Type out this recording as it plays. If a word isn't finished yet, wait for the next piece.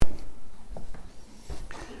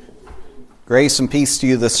Grace and peace to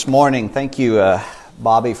you this morning. Thank you,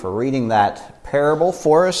 Bobby, for reading that parable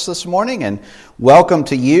for us this morning, and welcome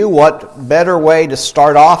to you. What better way to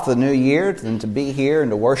start off the new year than to be here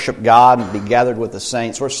and to worship God and be gathered with the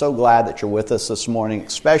saints. We're so glad that you're with us this morning,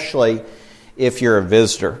 especially if you're a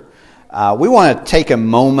visitor. We want to take a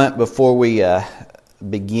moment before we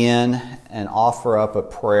begin and offer up a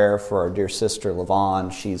prayer for our dear sister,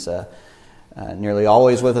 Levon. She's nearly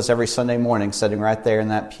always with us every Sunday morning, sitting right there in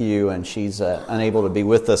that pew, and she's unable to be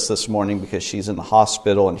with us this morning because she's in the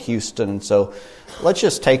hospital in Houston. And so let's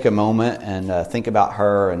just take a moment and think about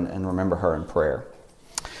her and remember her in prayer.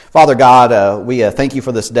 Father God, we thank you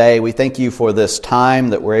for this day. We thank you for this time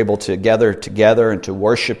that we're able to gather together and to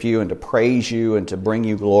worship you and to praise you and to bring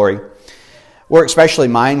you glory. We're especially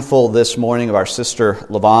mindful this morning of our sister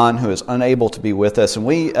Levon, who is unable to be with us. And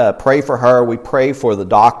we pray for her. We pray for the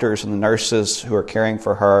doctors and the nurses who are caring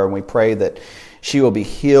for her. And we pray that she will be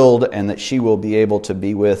healed and that she will be able to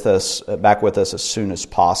be with us, back with us as soon as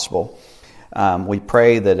possible. We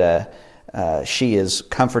pray that she is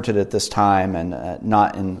comforted at this time and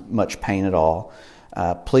not in much pain at all.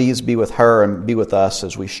 Please be with her and be with us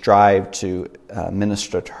as we strive to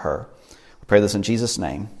minister to her. We pray this in Jesus'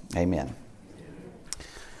 name. Amen.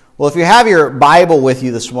 Well, if you have your Bible with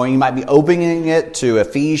you this morning, you might be opening it to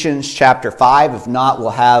Ephesians chapter 5. If not,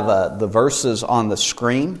 we'll have the verses on the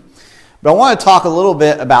screen. But I want to talk a little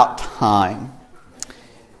bit about time.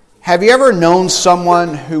 Have you ever known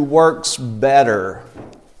someone who works better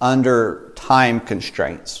under time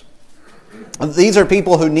constraints? These are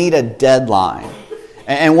people who need a deadline.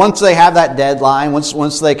 And once they have that deadline,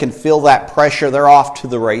 once they can feel that pressure, they're off to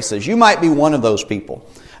the races. You might be one of those people.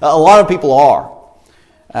 A lot of people are.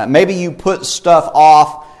 Maybe you put stuff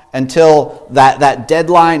off until that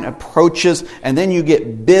deadline approaches, and then you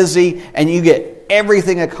get busy and you get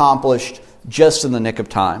everything accomplished just in the nick of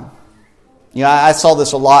time. You know, I saw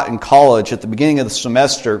this a lot in college. At the beginning of the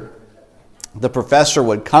semester, the professor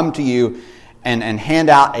would come to you and hand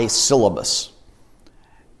out a syllabus.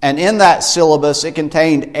 And in that syllabus, it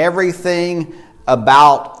contained everything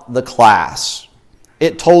about the class.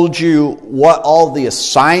 It told you what all the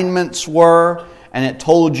assignments were, and it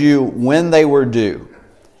told you when they were due.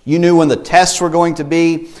 You knew when the tests were going to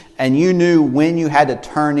be, and you knew when you had to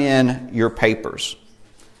turn in your papers.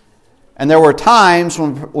 And there were times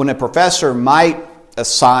when a professor might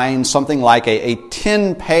assign something like a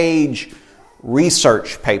 10-page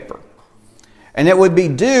research paper. And it would be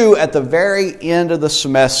due at the very end of the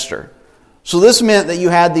semester. So this meant that you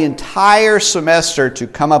had the entire semester to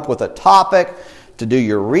come up with a topic, to do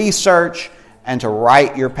your research, and to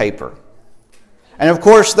write your paper. And of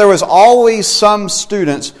course, there was always some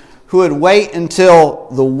students who would wait until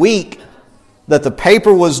the week that the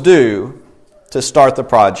paper was due to start the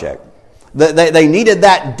project. They needed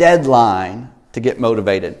that deadline to get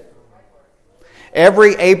motivated.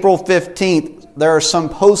 Every April 15th, there are some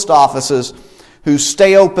post offices who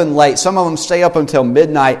stay open late. Some of them stay up until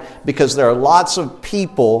midnight because there are lots of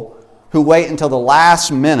people who wait until the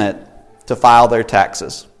last minute to file their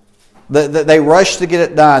taxes. They rush to get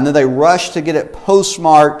it done. Then they rush to get it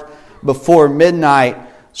postmarked before midnight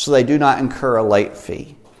so they do not incur a late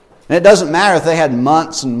fee. And it doesn't matter if they had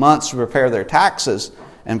months and months to prepare their taxes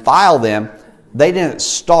and file them. They didn't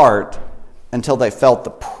start until they felt the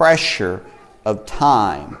pressure of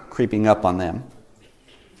time creeping up on them.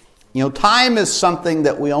 You know, time is something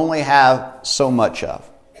that we only have so much of.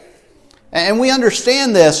 And we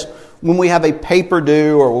understand this when we have a paper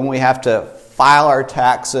due or when we have to file our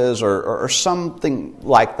taxes or something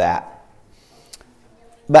like that.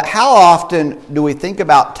 But how often do we think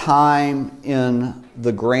about time in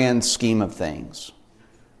the grand scheme of things?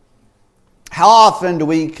 How often do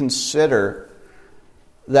we consider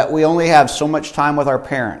that we only have so much time with our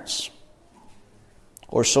parents,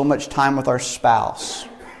 or so much time with our spouse,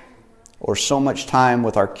 or so much time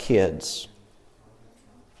with our kids?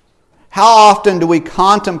 How often do we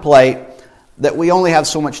contemplate that we only have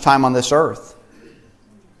so much time on this earth?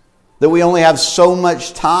 That we only have so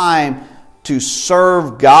much time to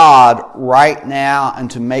serve God right now and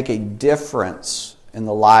to make a difference in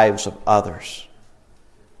the lives of others.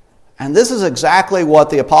 And this is exactly what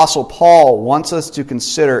the Apostle Paul wants us to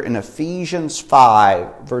consider in Ephesians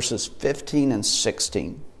 5, verses 15 and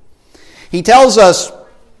 16. He tells us,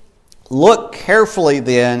 "Look carefully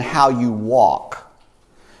then how you walk,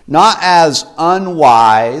 not as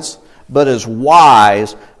unwise, but as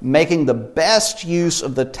wise, making the best use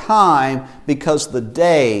of the time because the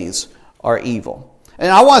days are evil."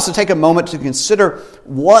 And I want us to take a moment to consider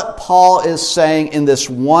what Paul is saying in this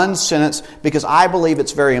one sentence because I believe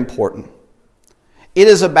it's very important. It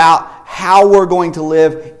is about how we're going to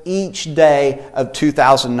live each day of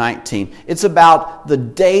 2019. It's about the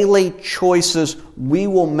daily choices we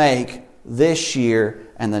will make this year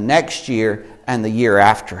and the next year and the year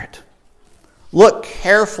after it. Look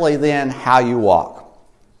carefully then how you walk.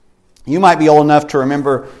 You might be old enough to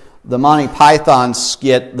remember the Monty Python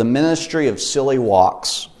skit, The Ministry of Silly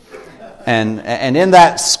Walks. And in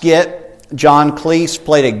that skit, John Cleese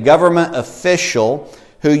played a government official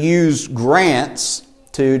who used grants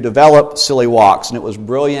to develop silly walks. And it was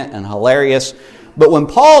brilliant and hilarious. But when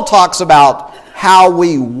Paul talks about how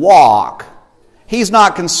we walk, he's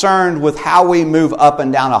not concerned with how we move up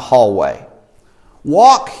and down a hallway.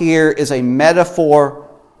 Walk here is a metaphor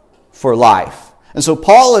for life. And so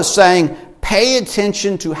Paul is saying, pay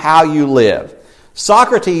attention to how you live.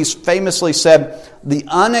 Socrates famously said, the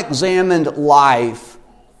unexamined life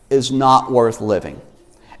is not worth living.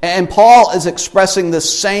 And Paul is expressing the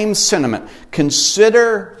same sentiment.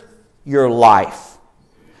 Consider your life.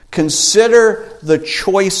 Consider the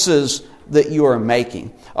choices that you are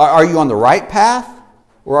making. Are you on the right path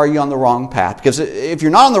or are you on the wrong path? Because if you're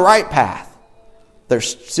not on the right path, there's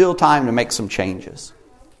still time to make some changes.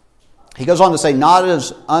 He goes on to say, not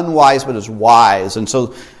as unwise, but as wise. And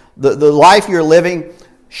so the life you're living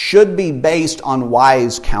should be based on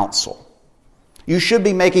wise counsel. You should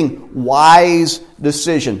be making wise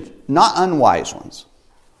decisions, not unwise ones.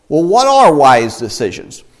 Well, what are wise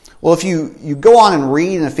decisions? Well, if you go on and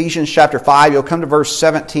read in Ephesians chapter 5, you'll come to verse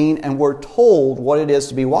 17, and we're told what it is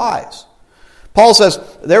to be wise. Paul says,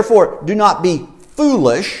 therefore, do not be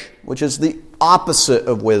foolish, which is the opposite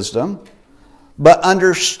of wisdom, but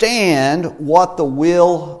understand what the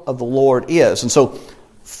will of the Lord is. And so,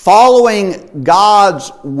 following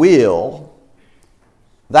God's will,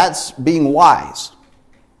 that's being wise.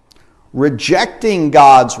 Rejecting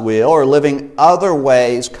God's will or living other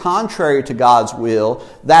ways contrary to God's will,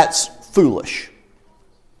 that's foolish.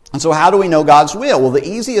 And so how do we know God's will? Well, the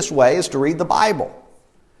easiest way is to read the Bible.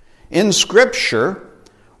 In Scripture,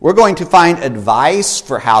 we're going to find advice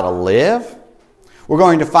for how to live. We're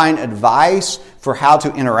going to find advice for how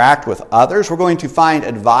to interact with others. We're going to find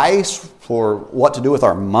advice for what to do with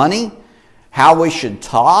our money, how we should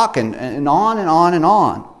talk, and on and on and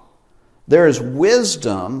on. There is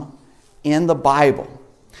wisdom in the Bible.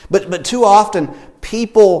 But too often,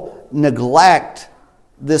 people neglect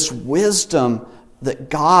this wisdom that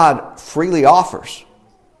God freely offers.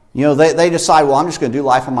 You know, they decide, well, I'm just going to do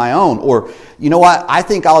life on my own. Or, you know what, I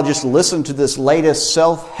think I'll just listen to this latest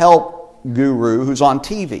self-help guru who's on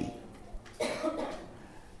TV.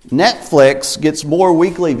 Netflix gets more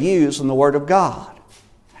weekly views than the Word of God.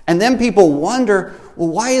 And then people wonder, well,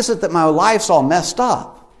 why is it that my life's all messed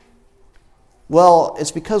up? Well,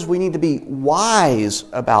 it's because we need to be wise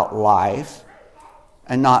about life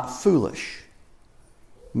and not foolish.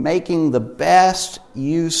 Making the best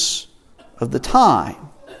use of the time.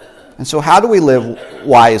 And so how do we live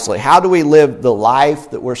wisely? How do we live the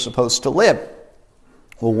life that we're supposed to live?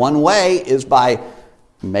 Well, one way is by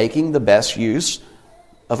making the best use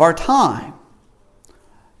of our time.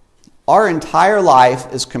 Our entire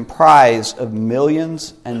life is comprised of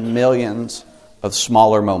millions and millions of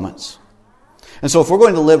smaller moments. And so if we're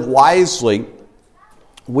going to live wisely,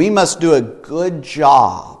 we must do a good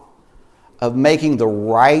job of making the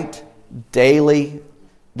right daily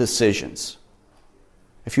decisions.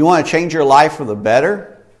 If you want to change your life for the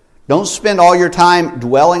better, don't spend all your time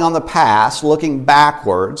dwelling on the past, looking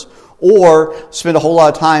backwards, or spend a whole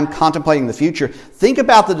lot of time contemplating the future. Think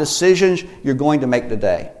about the decisions you're going to make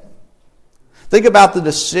today. Think about the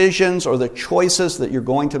decisions or the choices that you're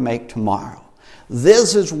going to make tomorrow.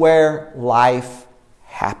 This is where life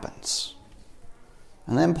happens.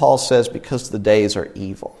 And then Paul says, because the days are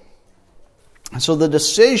evil. And so the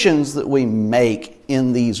decisions that we make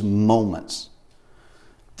in these moments,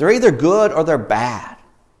 they're either good or they're bad.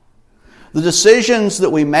 The decisions that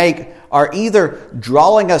we make are either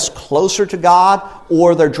drawing us closer to God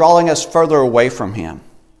or they're drawing us further away from Him.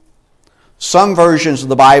 Some versions of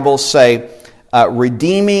the Bible say,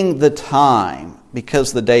 redeeming the time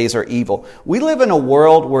because the days are evil. We live in a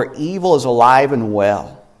world where evil is alive and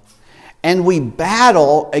well. And we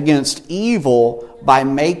battle against evil by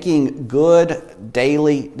making good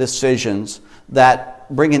daily decisions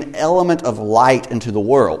that bring an element of light into the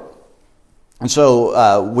world. And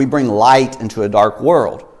so we bring light into a dark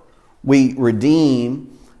world. We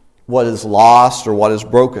redeem what is lost or what is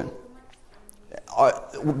broken.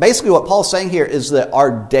 Basically what Paul's saying here is that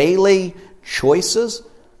our daily choices,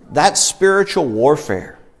 that's spiritual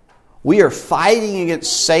warfare. We are fighting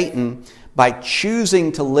against Satan by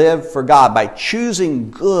choosing to live for God, by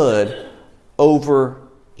choosing good over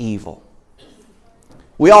evil.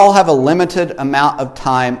 We all have a limited amount of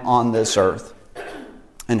time on this earth.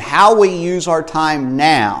 And how we use our time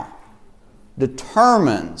now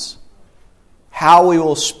determines how we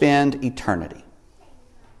will spend eternity.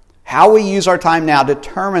 How we use our time now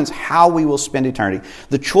determines how we will spend eternity.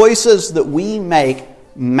 The choices that we make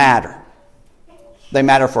matter. They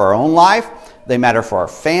matter for our own life, they matter for our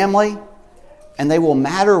family, and they will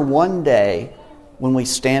matter one day when we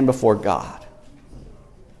stand before God.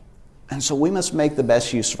 And so we must make the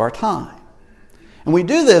best use of our time. And we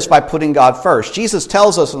do this by putting God first. Jesus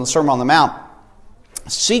tells us in the Sermon on the Mount,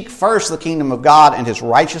 seek first the kingdom of God and His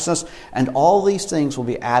righteousness, and all these things will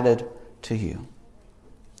be added to you.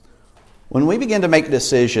 When we begin to make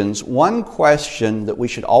decisions, one question that we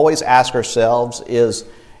should always ask ourselves is,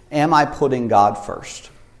 am I putting God first?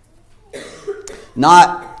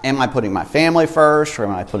 Not, am I putting my family first, or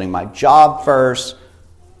am I putting my job first,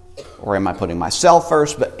 or am I putting myself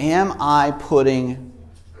first, but am I putting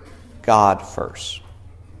God first?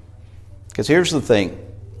 Because here's the thing.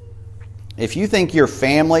 If you think your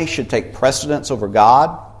family should take precedence over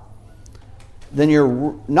God, then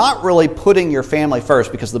you're not really putting your family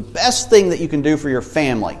first, because the best thing that you can do for your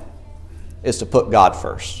family is to put God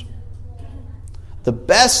first. The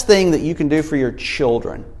best thing that you can do for your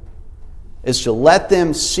children is to let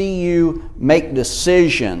them see you make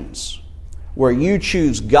decisions where you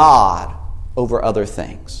choose God over other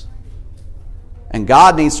things. And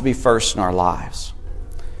God needs to be first in our lives.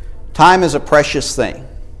 Time is a precious thing,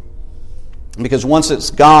 because once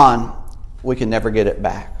it's gone, we can never get it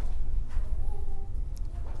back.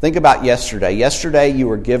 Think about yesterday. Yesterday you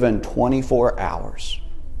were given 24 hours.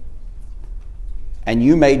 And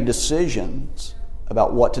you made decisions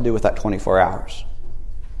about what to do with that 24 hours.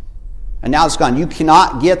 And now it's gone. You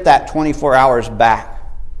cannot get that 24 hours back.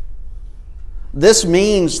 This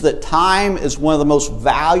means that time is one of the most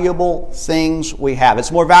valuable things we have. It's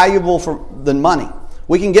more valuable than money.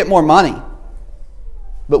 We can get more money,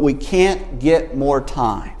 but we can't get more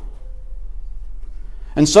time.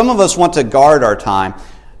 And some of us want to guard our time,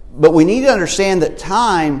 but we need to understand that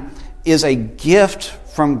time is a gift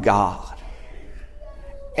from God.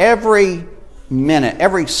 Every minute,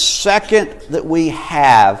 every second that we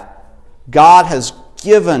have, God has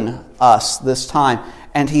given us this time,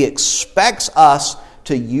 and He expects us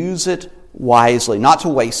to use it wisely, not to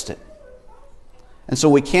waste it. And so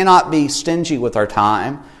we cannot be stingy with our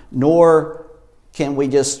time, nor can we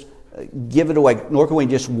just give it away, nor can we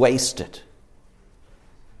just waste it.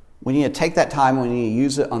 We need to take that time and we need to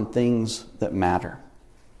use it on things that matter.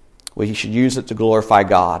 We should use it to glorify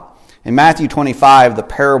God. In Matthew 25, the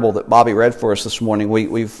parable that Bobby read for us this morning,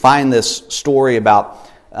 we find this story about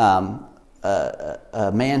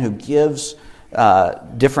a man who gives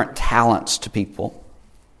different talents to people.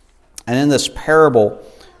 And in this parable,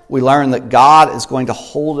 we learn that God is going to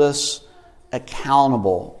hold us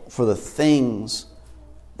accountable for the things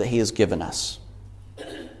that He has given us.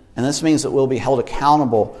 And this means that we'll be held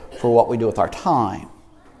accountable for what we do with our time.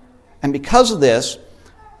 And because of this,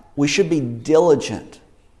 we should be diligent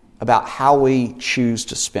about how we choose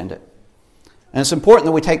to spend it. And it's important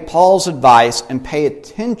that we take Paul's advice and pay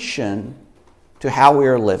attention to how we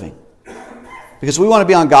are living. Because we want to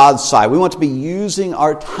be on God's side. We want to be using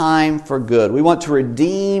our time for good. We want to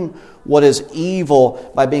redeem what is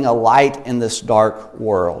evil by being a light in this dark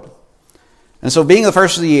world. And so being the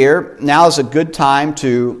first of the year, now is a good time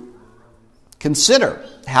to consider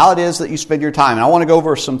how it is that you spend your time. And I want to go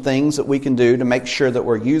over some things that we can do to make sure that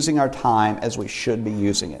we're using our time as we should be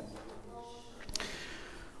using it.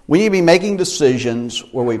 We need to be making decisions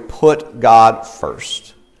where we put God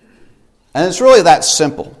first. And it's really that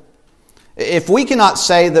simple. If we cannot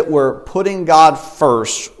say that we're putting God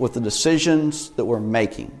first with the decisions that we're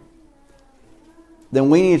making, then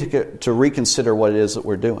we need to reconsider what it is that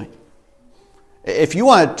we're doing. If you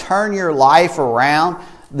want to turn your life around,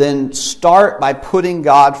 then start by putting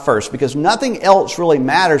God first, because nothing else really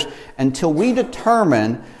matters until we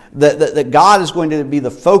determine that God is going to be the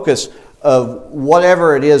focus of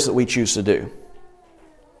whatever it is that we choose to do.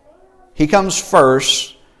 He comes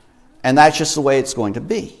first, and that's just the way it's going to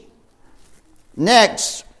be.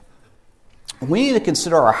 Next, we need to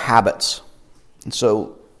consider our habits. And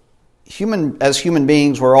so, as human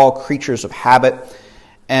beings, we're all creatures of habit.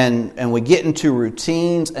 And we get into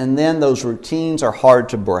routines, and then those routines are hard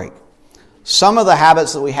to break. Some of the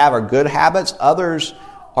habits that we have are good habits, others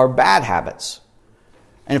are bad habits.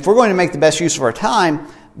 And if we're going to make the best use of our time,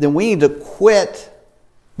 then we need to quit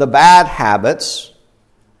the bad habits,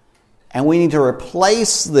 and we need to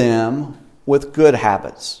replace them with good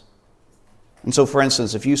habits. And so, for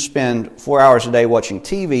instance, if you spend 4 hours a day watching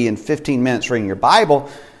TV and 15 minutes reading your Bible,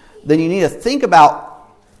 then you need to think about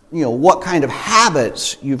what kind of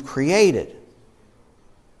habits you've created.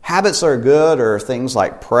 Habits that are good are things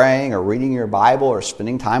like praying or reading your Bible or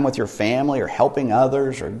spending time with your family or helping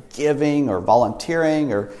others or giving or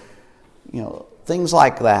volunteering or, things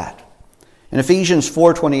like that. In Ephesians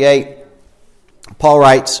 4:28, Paul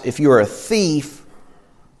writes, if you are a thief,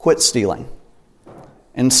 quit stealing.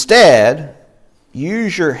 Instead,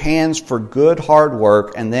 use your hands for good hard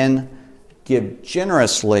work and then give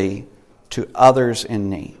generously to others in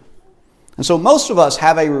need. And so most of us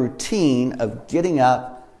have a routine of getting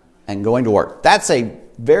up and going to work. That's a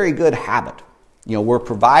very good habit. We're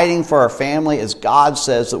providing for our family as God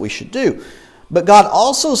says that we should do. But God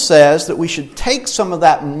also says that we should take some of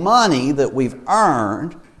that money that we've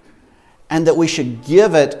earned and that we should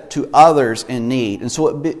give it to others in need. And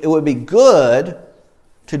so it would be good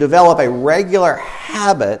to develop a regular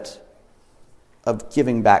habit of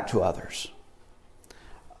giving back to others.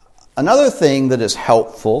 Another thing that is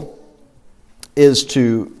helpful is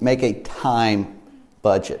to make a time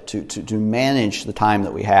budget, to manage the time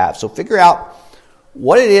that we have. So figure out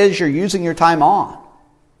what it is you're using your time on.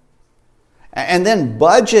 And then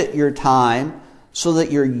budget your time so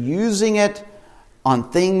that you're using it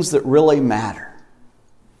on things that really matter.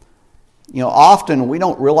 Often we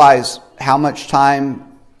don't realize how much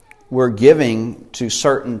time we're giving to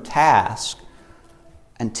certain tasks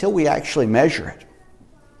until we actually measure it.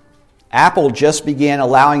 Apple just began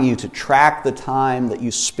allowing you to track the time that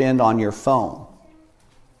you spend on your phone.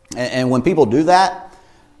 And when people do that,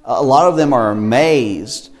 a lot of them are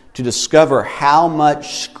amazed to discover how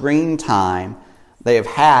much screen time they have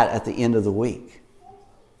had at the end of the week.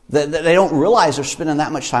 They don't realize they're spending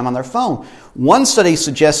that much time on their phone. One study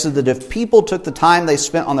suggested that if people took the time they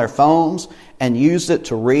spent on their phones and used it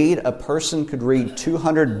to read, a person could read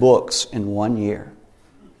 200 books in 1 year.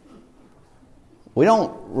 We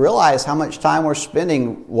don't realize how much time we're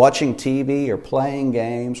spending watching TV or playing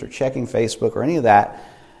games or checking Facebook or any of that.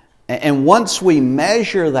 And once we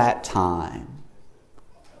measure that time,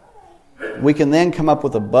 we can then come up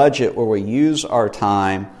with a budget where we use our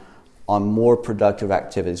time on more productive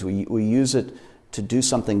activities. We use it to do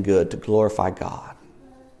something good, to glorify God.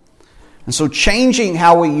 And so changing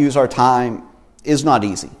how we use our time is not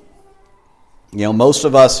easy. Most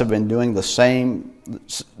of us have been doing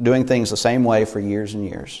things the same way for years and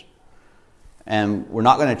years. And we're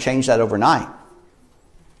not going to change that overnight.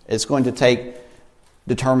 It's going to take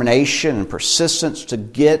determination and persistence to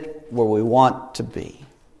get where we want to be.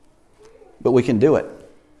 But we can do it.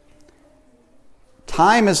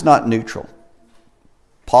 Time is not neutral.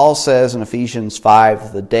 Paul says in Ephesians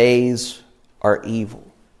 5, the days are evil.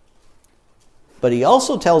 But he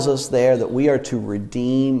also tells us there that we are to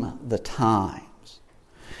redeem the times.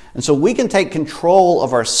 And so we can take control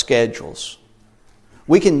of our schedules.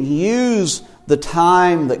 We can use the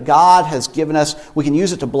time that God has given us. We can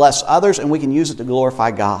use it to bless others, and we can use it to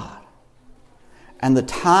glorify God. And the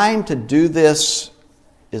time to do this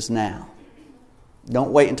is now.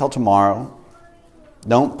 Don't wait until tomorrow.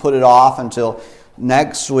 Don't put it off until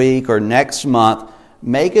next week or next month.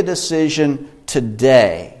 Make a decision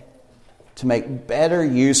today to make better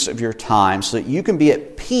use of your time so that you can be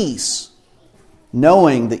at peace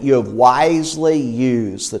knowing that you have wisely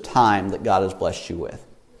used the time that God has blessed you with.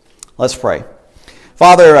 Let's pray.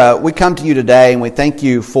 Father, we come to you today and we thank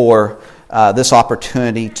you for this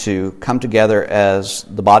opportunity to come together as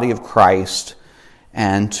the body of Christ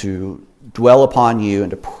and to dwell upon you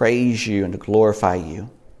and to praise you and to glorify you.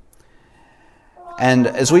 And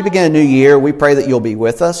as we begin a new year, we pray that you'll be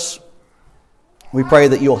with us. We pray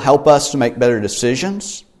that you'll help us to make better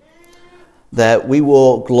decisions, that we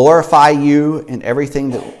will glorify you in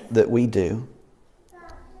everything that we do.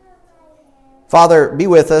 Father, be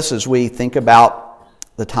with us as we think about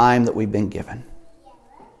the time that we've been given.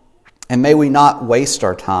 And may we not waste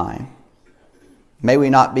our time. May we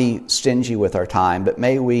not be stingy with our time, but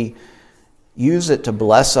may we use it to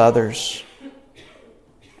bless others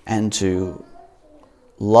and to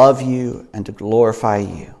love you and to glorify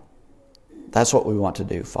you. That's what we want to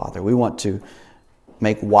do, Father. We want to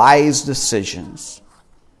make wise decisions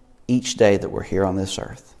each day that we're here on this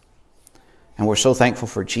earth. And we're so thankful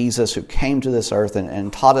for Jesus who came to this earth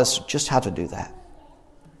and taught us just how to do that.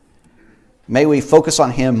 May we focus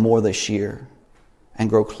on him more this year and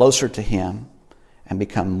grow closer to him and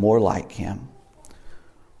become more like him.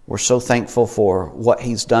 We're so thankful for what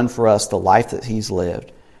he's done for us, the life that he's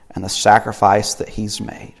lived, and the sacrifice that he's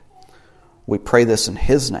made. We pray this in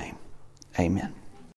his name. Amen.